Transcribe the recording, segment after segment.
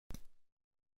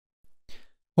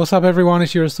What's up everyone,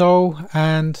 it's Ura Soul,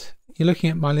 and you're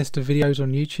looking at my list of videos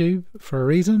on YouTube for a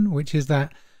reason, which is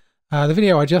that the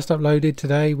video I just uploaded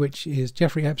today, which is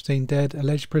Jeffrey Epstein dead,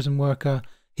 alleged prison worker,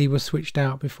 he was switched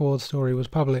out before the story was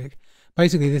public.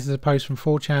 Basically this is a post from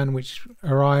 4chan which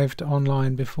arrived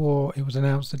online before it was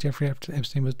announced that Jeffrey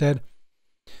Epstein was dead,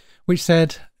 which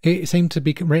said, it seemed to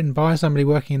be written by somebody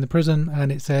working in the prison,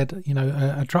 and it said, you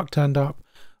know, a truck turned up.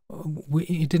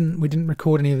 We didn't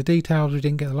record any of the details. We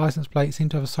didn't get the license plate. It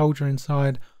seemed to have a soldier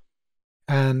inside,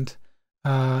 and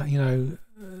you know,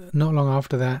 not long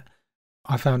after that,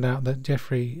 I found out that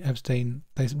Jeffrey Epstein,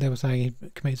 they were saying he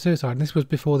committed suicide. And this was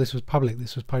before this was public.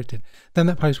 This was posted. Then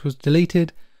that post was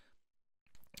deleted.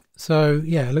 So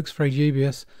yeah, it looks very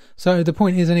dubious. So the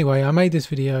point is, anyway, I made this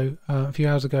video a few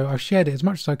hours ago. I've shared it as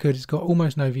much as I could. It's got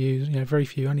almost no views. You know, very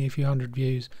few, only a few hundred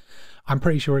views. I'm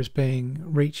pretty sure it's being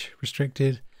reach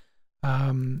restricted,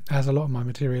 as a lot of my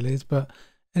material is. But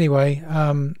anyway,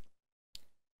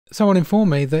 someone informed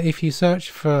me that if you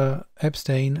search for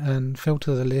Epstein and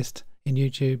filter the list in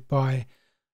YouTube by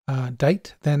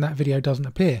date, then that video doesn't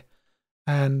appear.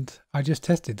 And I just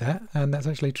tested that, and that's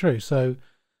actually true. So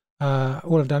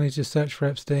all I've done is just search for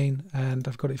Epstein, and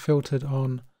I've got it filtered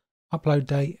on upload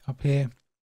date up here.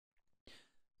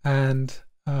 And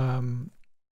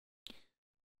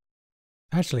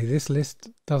actually, this list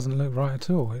doesn't look right at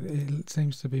all. It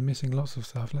seems to be missing lots of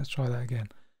stuff. Let's try that again.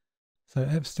 So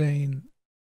Epstein,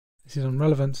 this is on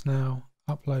relevance now,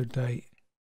 upload date,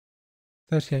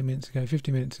 38 minutes ago,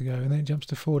 50 minutes ago, and then it jumps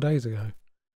to 4 days ago.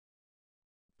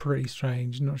 Pretty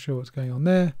strange, not sure what's going on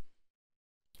there.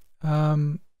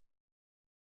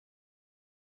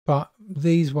 But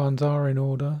these ones are in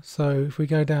order. So if we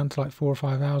go down to like 4 or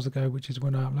 5 hours ago, which is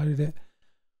when I uploaded it,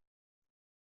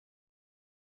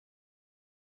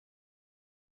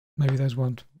 maybe those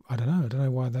ones, I don't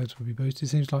know why those would be boosted. It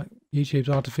seems like YouTube's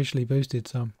artificially boosted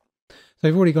some. So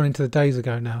we've already gone into the days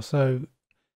ago now. So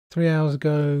 3 hours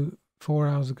ago, 4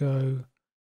 hours ago,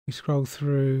 we scroll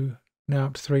through now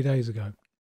up to 3 days ago,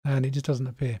 and it just doesn't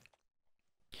appear.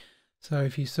 So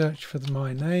if you search for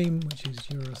my name, which is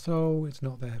Ura Soul, it's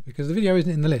not there because the video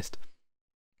isn't in the list.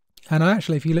 And I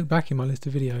actually, if you look back in my list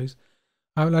of videos,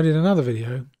 I uploaded another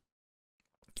video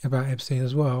about Epstein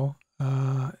as well,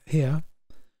 here,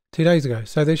 2 days ago.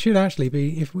 So there should actually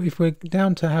be, if we're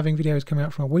down to having videos come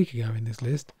out from a week ago in this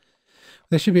list,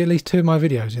 there should be at least 2 of my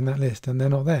videos in that list, and they're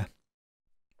not there.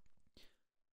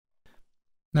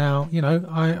 Now, you know,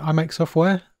 I make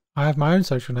software. I have my own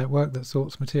social network that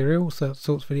sorts material, sorts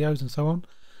videos and so on.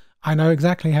 I know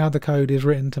exactly how the code is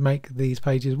written to make these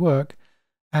pages work,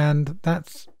 and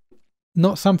that's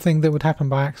not something that would happen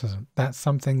by accident. That's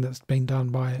something that's been done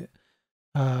by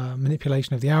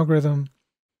manipulation of the algorithm.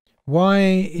 Why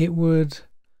it would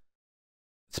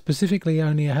specifically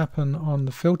only happen on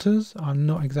the filters, I'm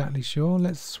not exactly sure.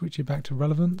 Let's switch it back to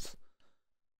relevance.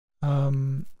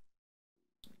 And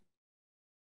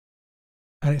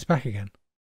it's back again.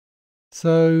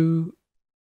 So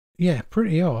yeah,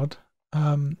 pretty odd.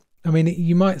 I mean,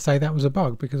 you might say that was a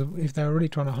bug, because if they were really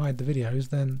trying to hide the videos,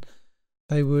 then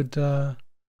they would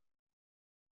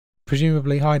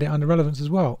presumably hide it under relevance as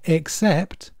well,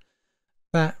 except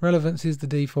that relevance is the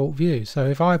default view. So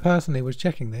if I personally was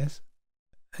checking this,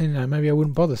 you know, maybe I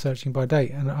wouldn't bother searching by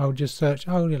date, and I would just search,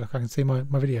 oh yeah, look, I can see my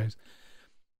videos.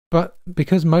 But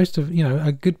because most of, you know,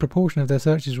 a good proportion of their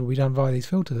searches will be done via these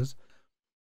filters,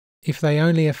 if they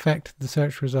only affect the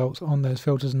search results on those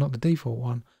filters and not the default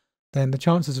one, then the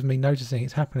chances of me noticing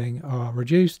it's happening are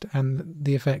reduced, and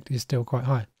the effect is still quite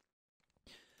high.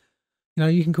 You know,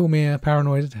 you can call me a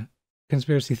paranoid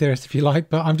conspiracy theorist if you like,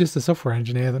 but I'm just a software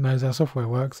engineer that knows how software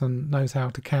works and knows how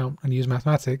to count and use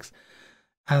mathematics,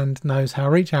 and knows how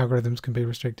reach algorithms can be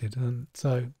restricted. And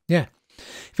so, yeah,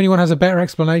 if anyone has a better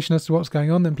explanation as to what's going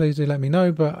on, then please do let me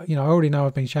know. But, you know, I already know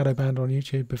I've been shadow banned on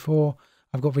YouTube before.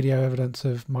 I've got video evidence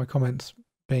of my comments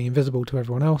being invisible to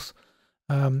everyone else,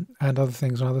 and other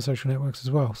things on other social networks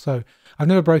as well. So I've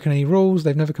never broken any rules.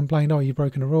 They've never complained, oh, you've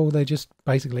broken a rule. They just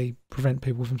basically prevent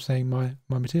people from seeing my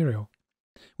material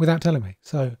without telling me.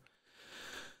 So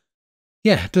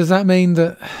yeah, does that mean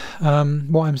that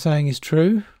what I'm saying is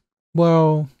true?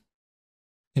 Well,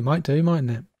 it might do,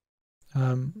 mightn't it?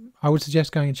 I would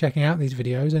suggest going and checking out these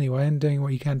videos anyway, and doing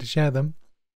what you can to share them.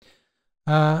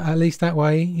 At least that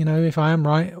way, you know, if I am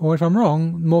right or if I'm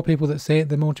wrong, the more people that see it,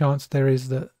 the more chance there is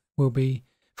that we'll be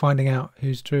finding out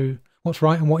who's true, what's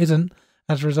right and what isn't,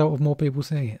 as a result of more people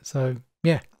seeing it. So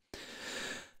yeah.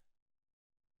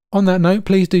 On that note,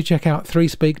 please do check out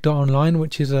 3speak.online,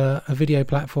 which is a video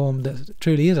platform that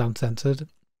truly is uncensored,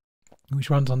 which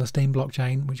runs on the Steam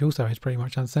blockchain, which also is pretty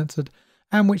much uncensored.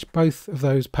 and which both of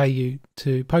those pay you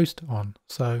to post on.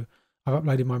 So I've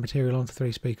uploaded my material onto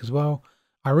ThreeSpeak as well.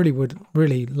 I would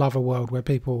really love a world where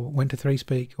people went to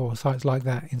ThreeSpeak or sites like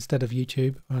that instead of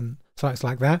YouTube and sites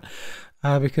like that,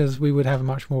 because we would have a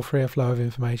much more freer flow of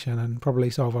information and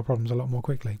probably solve our problems a lot more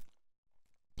quickly.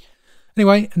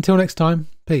 Anyway, until next time,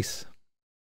 peace.